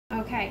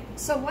Okay,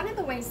 so one of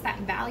the ways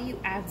that value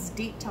adds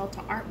detail to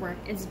artwork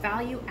is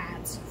value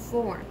adds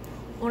form.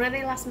 Una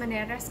de las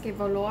maneras que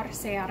valor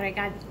se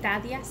agrega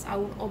detalles a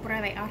una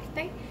obra de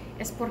arte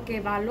es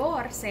porque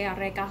valor se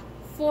agrega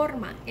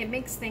forma. It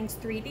makes things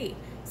 3D.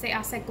 Se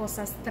hace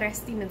cosas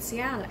tres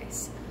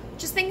dimensionales.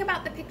 Just think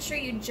about the picture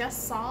you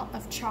just saw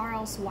of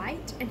Charles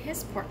White and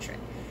his portrait.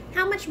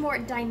 How much more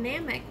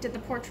dynamic did the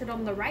portrait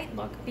on the right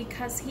look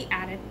because he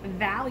added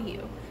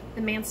value?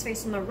 The man's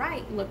face on the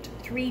right looked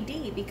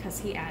 3D because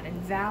he added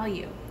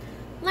value.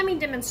 Let me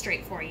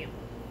demonstrate for you.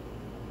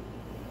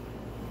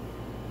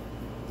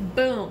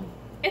 Boom,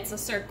 it's a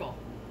circle.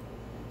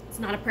 It's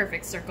not a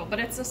perfect circle, but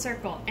it's a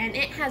circle, and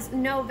it has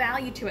no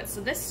value to it, so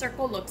this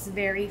circle looks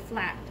very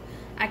flat.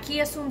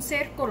 Aquí es un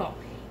círculo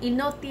y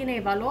no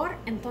tiene valor,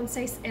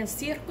 entonces el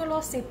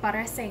círculo se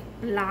parece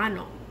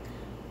plano.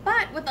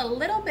 But with a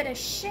little bit of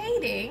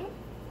shading,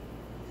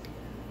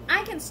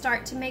 I can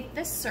start to make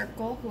this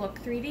circle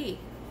look 3D.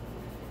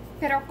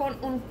 Pero con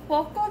un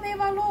poco de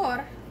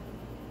valor,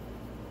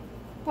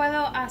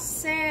 puedo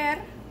hacer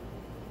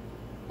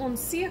un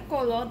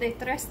círculo de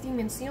tres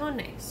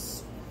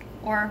dimensiones.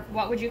 Or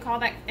what would you call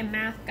that in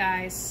math,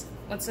 guys?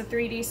 What's a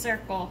 3D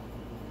circle?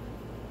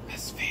 A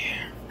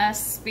sphere. A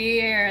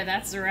sphere,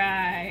 that's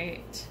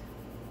right.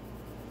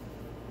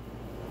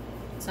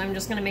 So I'm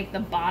just gonna make the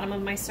bottom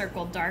of my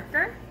circle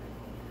darker,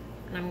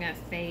 and I'm gonna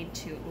fade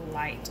to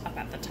light up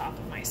at the top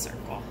of my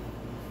circle.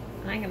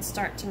 And I can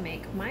start to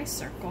make my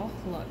circle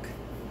look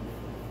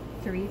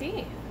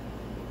 3D.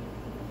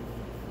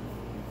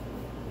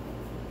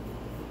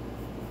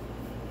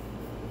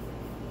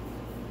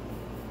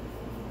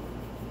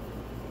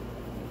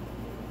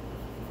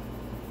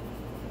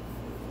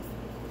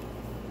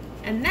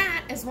 And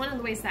that is one of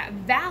the ways that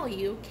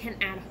value can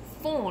add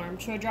form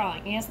to a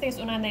drawing. Y esta es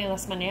una de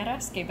las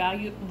maneras que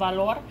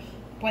valor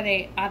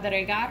puede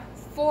agregar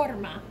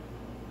forma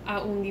a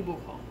un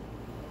dibujo.